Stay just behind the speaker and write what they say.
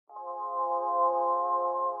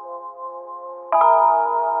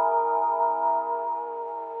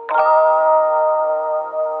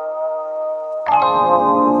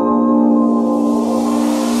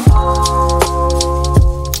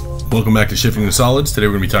Welcome back to Shifting the Solids. Today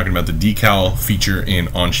we're going to be talking about the decal feature in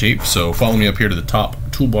Onshape. So follow me up here to the top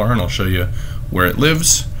toolbar and I'll show you where it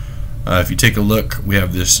lives. If you take a look, we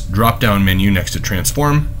have this drop down menu next to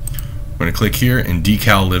transform. We're going to click here and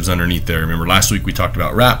decal lives underneath there. Remember last week we talked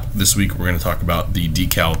about wrap. This week we're going to talk about the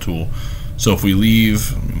decal tool. So if we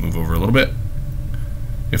leave, let me move over a little bit.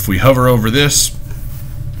 If we hover over this,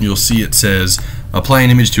 you'll see it says apply an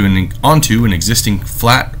image onto an existing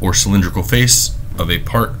flat or cylindrical face of a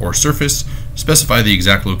part or surface. Specify the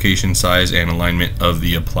exact location, size, and alignment of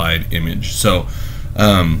the applied image. So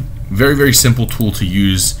very, very simple tool to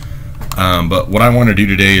use. But what I want to do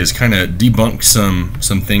today is kind of debunk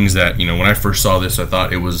some things that, you know, when I first saw this, I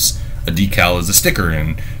thought it was a decal as a sticker,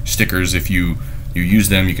 and stickers, if you use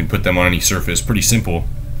them, you can put them on any surface, pretty simple.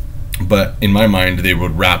 But in my mind, they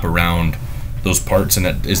would wrap around those parts, and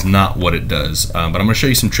that is not what it does. But I'm going to show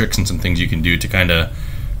you some tricks and some things you can do to kind of,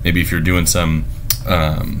 maybe if you're doing some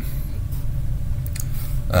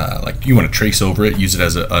like you want to trace over it, use it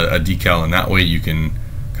as a decal, and that way you can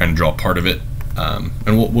kind of draw part of it. And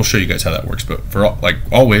we'll show you guys how that works. But for like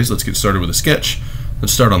always, let's get started with a sketch.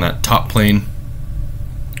 Let's start on that top plane.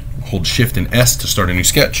 Hold Shift and S to start a new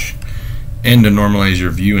sketch, N to normalize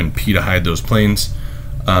your view, and P to hide those planes.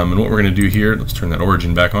 And what we're going to do here, let's turn that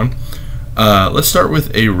origin back on. Let's start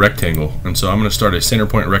with a rectangle, and so I'm going to start a center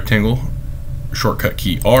point rectangle. Shortcut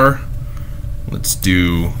key R.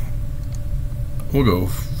 We'll go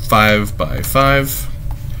 5 by 5.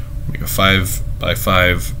 Make a 5 by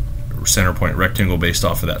 5 center point rectangle based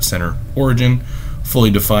off of that center origin, fully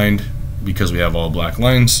defined because we have all black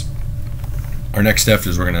lines. Our next step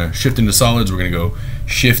is we're going to shift into solids. We're going to go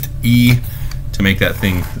Shift E to make that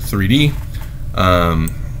thing 3D.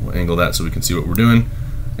 We'll angle that so we can see what we're doing.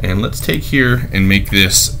 And let's take here and make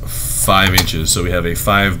this 5 inches. So we have a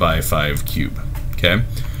 5 by 5 cube. Okay.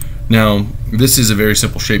 Now this is a very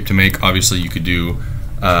simple shape to make. Obviously you could do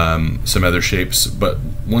some other shapes, but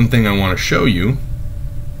one thing I want to show you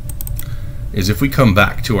is if we come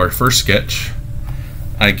back to our first sketch,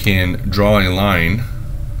 I can draw a line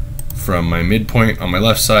from my midpoint on my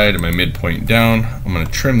left side and my midpoint down. I'm going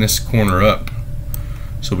to trim this corner up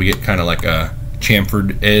so we get kind of like a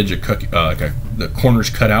chamfered edge, the corners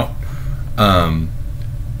cut out.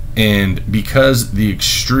 And because the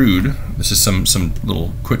extrude, this is some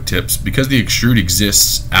little quick tips, because the extrude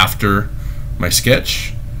exists after my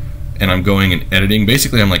sketch and I'm going and editing,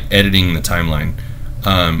 basically I'm like editing the timeline.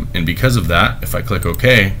 And because of that, if I click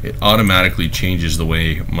OK, it automatically changes the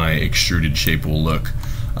way my extruded shape will look.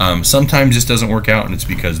 Sometimes this doesn't work out, and it's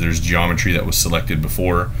because there's geometry that was selected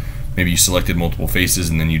before. Maybe you selected multiple faces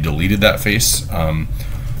and then you deleted that face.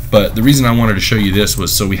 But the reason I wanted to show you this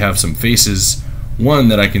was so we have some faces, one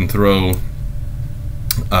that I can throw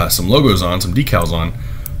some logos on, some decals on.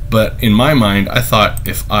 But in my mind, I thought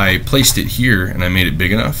if I placed it here and I made it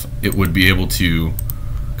big enough, it would be able to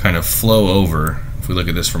kind of flow over. If we look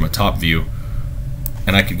at this from a top view,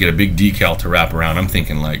 and I could get a big decal to wrap around. I'm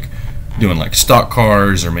thinking like doing like stock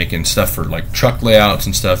cars or making stuff for like truck layouts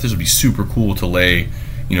and stuff. This would be super cool to lay,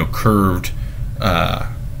 you know, curved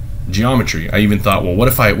geometry. I even thought, well, what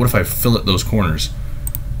if I fillet those corners?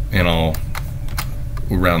 And I'll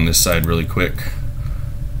round this side really quick,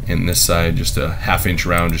 and this side just a 1/2 inch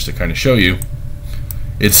round, just to kind of show you.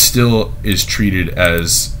 It still is treated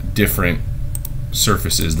as different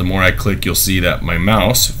surfaces. The more I click, you'll see that my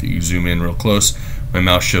mouse, if you zoom in real close, my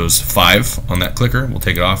mouse shows 5 on that clicker. We'll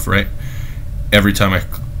take it off, right? Every time I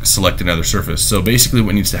select another surface. So basically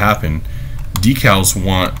what needs to happen, decals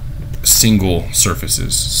want single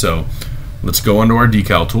surfaces. So let's go onto our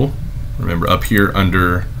decal tool. Remember, up here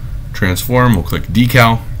under transform, we'll click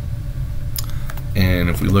decal, and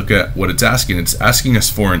if we look at what it's asking us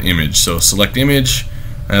for an image. So select image.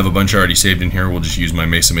 I have a bunch already saved in here. We'll just use my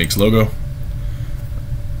MesaMakes logo,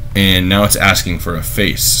 and now it's asking for a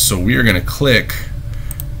face. So we are going to click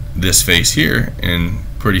this face here, and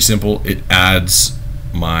pretty simple, it adds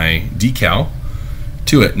my decal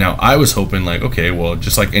to it. Now I was hoping like, okay, well,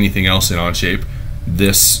 just like anything else in Onshape,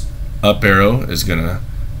 this up arrow is going to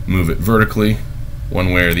move it vertically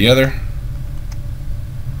one way or the other.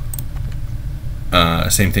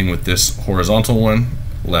 Same thing with this horizontal one,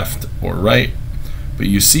 left or right. But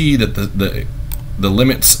you see that the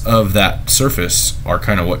limits of that surface are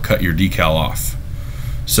kind of what cut your decal off.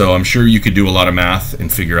 So I'm sure you could do a lot of math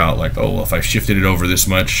and figure out like, oh, well, if I shifted it over this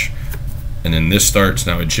much and then this starts,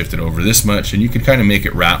 now I'd shift it over this much, and you can kind of make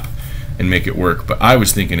it wrap and make it work. But I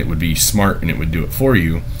was thinking it would be smart and it would do it for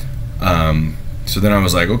you. So then I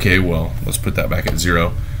was like, okay, well, let's put that back at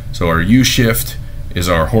 0. So our U shift is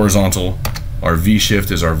our horizontal, our V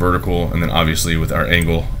shift is our vertical, and then obviously with our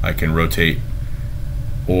angle I can rotate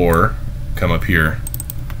or come up here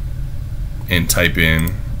and type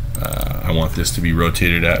in I want this to be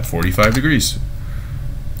rotated at 45 degrees,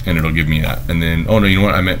 and it'll give me that. And then, oh no, you know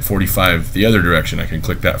what, I meant 45 the other direction. I can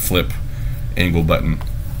click that flip angle button.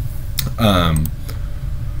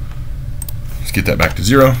 Let's get that back to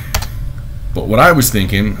 0. But what I was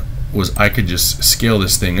thinking was I could just scale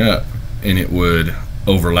this thing up and it would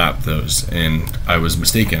overlap those, and I was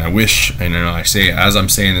mistaken. I wish, and I say, as I'm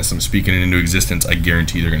saying this, I'm speaking it into existence. I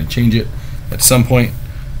guarantee they're going to change it at some point.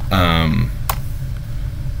 Let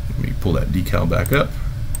me pull that decal back up.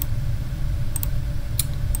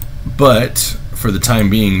 But for the time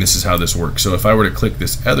being, this is how this works. So if I were to click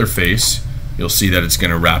this other face, you'll see that it's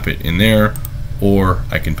going to wrap it in there, or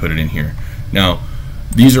I can put it in here. Now,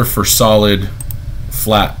 these are for solid,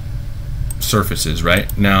 flat surfaces,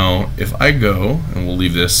 right? Now, if I go, and we'll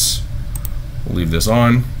leave this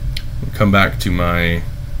on, we'll come back to my, I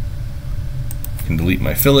can delete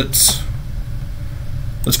my fillets.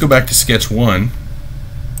 Let's go back to sketch 1,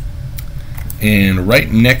 and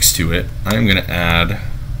right next to it, I'm going to add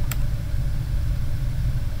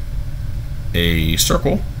a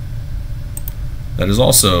circle that is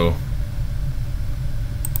also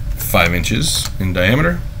 5 inches in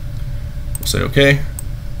diameter. We'll say OK,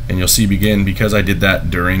 and you'll see begin, because I did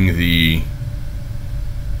that during the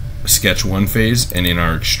sketch 1 phase, and in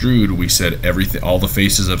our extrude we said everything, all the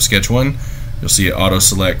faces of sketch 1, you'll see it auto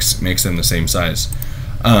selects, makes them the same size.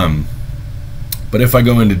 But if I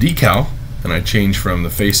go into decal and I change from the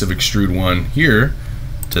face of extrude 1 here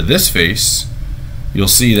to this face, you'll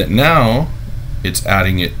see that now it's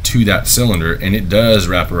adding it to that cylinder, and it does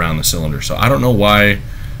wrap around the cylinder. So I don't know why.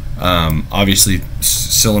 Obviously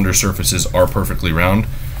cylinder surfaces are perfectly round,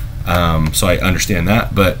 so I understand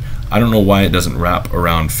that, but I don't know why it doesn't wrap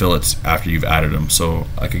around fillets after you've added them. So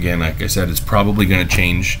like again, like I said, it's probably going to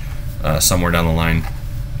change somewhere down the line,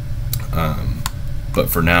 but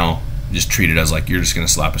for now, just treat it as like you're just going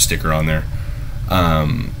to slap a sticker on there.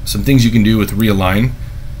 Some things you can do with realign: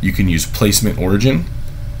 you can use placement origin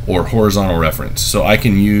or horizontal reference. So I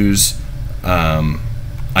can use, I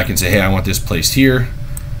can say, hey, I want this placed here,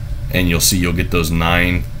 and you'll see you'll get those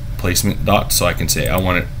 9 placement dots. So I can say I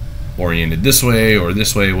want it oriented this way or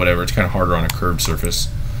this way, whatever. It's kind of harder on a curved surface.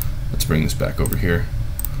 Let's bring this back over here.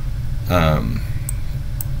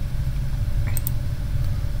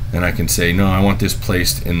 And I can say, no, I want this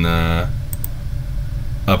placed in the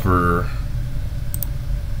upper,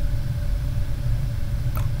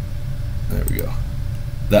 there we go,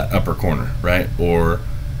 that upper corner, right? Or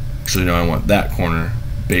actually, no, I want that corner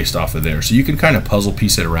based off of there. So you can kind of puzzle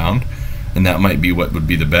piece it around, and that might be what would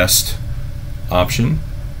be the best option.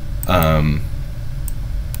 So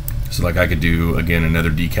like I could do, again, another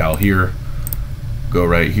decal here, go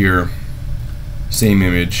right here, same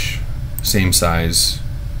image, same size.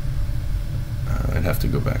 I'd have to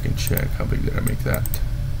go back and check how big did I make that.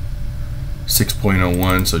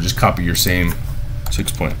 6.01, so just copy your same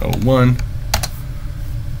 6.01.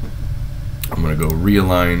 I'm going to go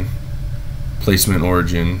realign. Placement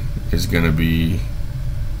origin is going to be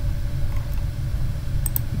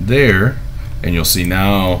there, and you'll see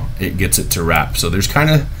now it gets it to wrap. So there's kind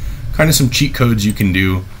of some cheat codes you can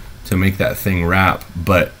do to make that thing wrap,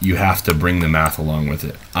 but you have to bring the math along with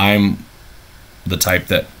it. I'm the type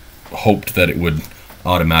that hoped that it would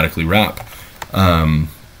automatically wrap, and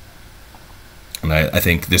I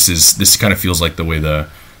think this kind of feels like the way the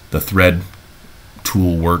thread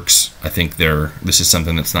tool works. I think this is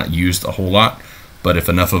something that's not used a whole lot, but if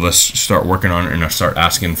enough of us start working on it and start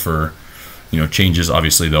asking for, changes,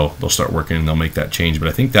 obviously they'll start working and they'll make that change. But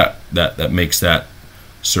I think that makes that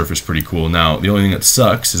surface pretty cool. Now the only thing that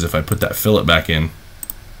sucks is if I put that fillet back in,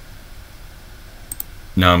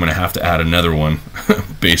 now I'm going to have to add another one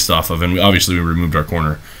based off of, and obviously we removed our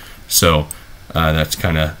corner, so that's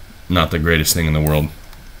kind of not the greatest thing in the world.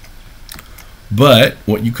 But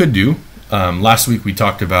what you could do, last week we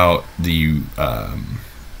talked about the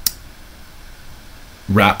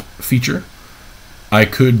wrap feature. I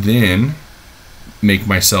could then make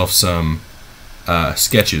myself some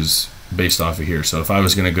sketches based off of here. So if I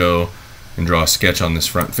was going to go and draw a sketch on this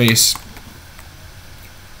front face,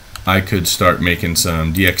 I could start making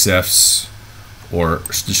some DXFs, or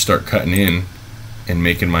just start cutting in and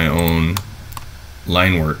making my own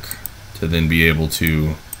line work to then be able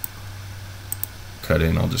to cut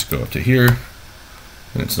in. I'll just go up to here,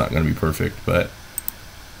 and it's not going to be perfect, but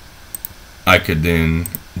I could then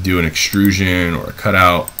do an extrusion or a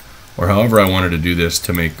cutout, or however I wanted to do this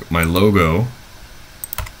to make my logo.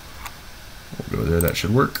 We'll go there, that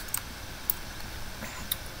should work.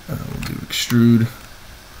 We'll do extrude.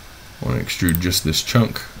 I want to extrude just this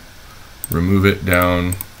chunk, remove it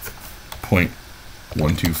down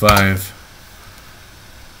 0.125,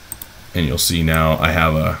 and you'll see now I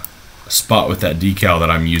have a spot with that decal that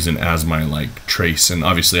I'm using as my like trace. And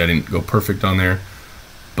obviously I didn't go perfect on there,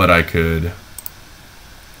 but I could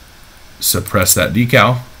suppress that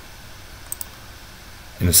decal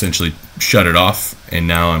and essentially shut it off, and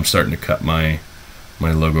now I'm starting to cut my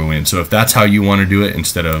logo in. So if that's how you want to do it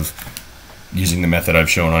instead of using the method I've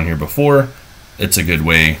shown on here before, it's a good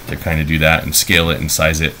way to kind of do that and scale it and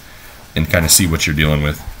size it and kind of see what you're dealing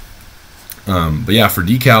with. But yeah, for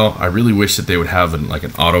decal, I really wish that they would have like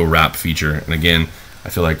an auto wrap feature. And again, I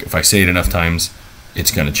feel like if I say it enough times,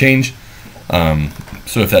 it's going to change.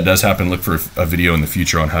 So if that does happen, look for a video in the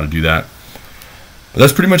future on how to do that. But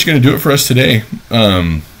that's pretty much going to do it for us today.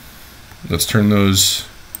 Let's turn those,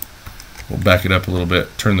 we'll back it up a little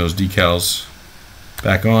bit, turn those decals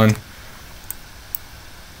back on.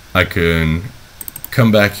 I can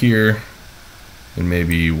come back here and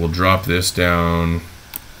maybe we'll drop this down.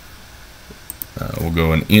 We'll go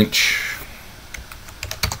 1 inch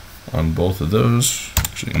on both of those.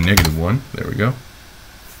 Actually, -1. There we go.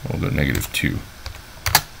 We'll go -2.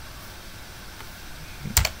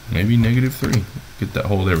 Maybe -3. Get that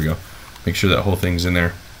whole. There we go. Make sure that whole thing's in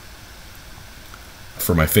there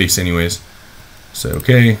for my face, anyways. Say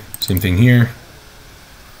okay. Same thing here.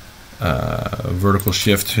 Vertical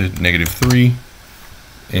shift to -3,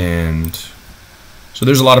 and so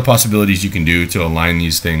there's a lot of possibilities you can do to align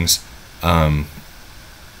these things.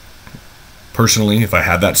 Personally, if I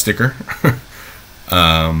had that sticker,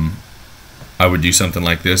 I would do something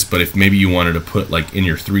like this. But if maybe you wanted to put like in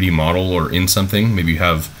your 3D model or in something, maybe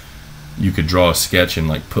you could draw a sketch and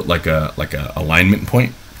like put like a alignment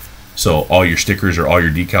point. So all your stickers or all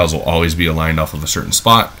your decals will always be aligned off of a certain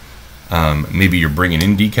spot. Maybe you're bringing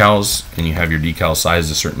in decals and you have your decal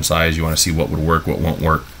size a certain size. You want to see what would work, what won't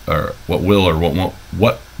work, or what will or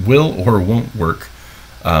won't work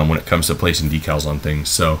when it comes to placing decals on things.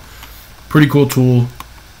 So pretty cool tool.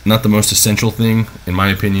 Not the most essential thing in my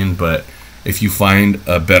opinion, but if you find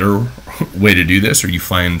a better way to do this, or you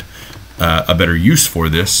find a better use for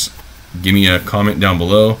this, give me a comment down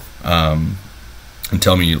below and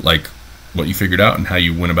tell me like what you figured out and how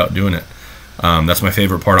you went about doing it. That's my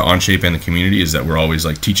favorite part of Onshape and the community, is that we're always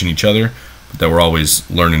like teaching each other, but that we're always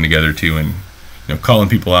learning together too, and calling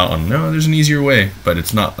people out on, no, there's an easier way, but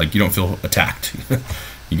it's not like you don't feel attacked.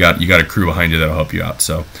 you got a crew behind you that'll help you out.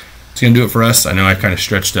 So it's gonna do it for us. I know I kind of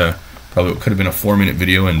stretched probably what could have been a 4-minute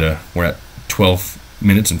video into we're at 12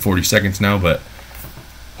 minutes and 40 seconds now, but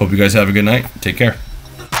hope you guys have a good night. Take care.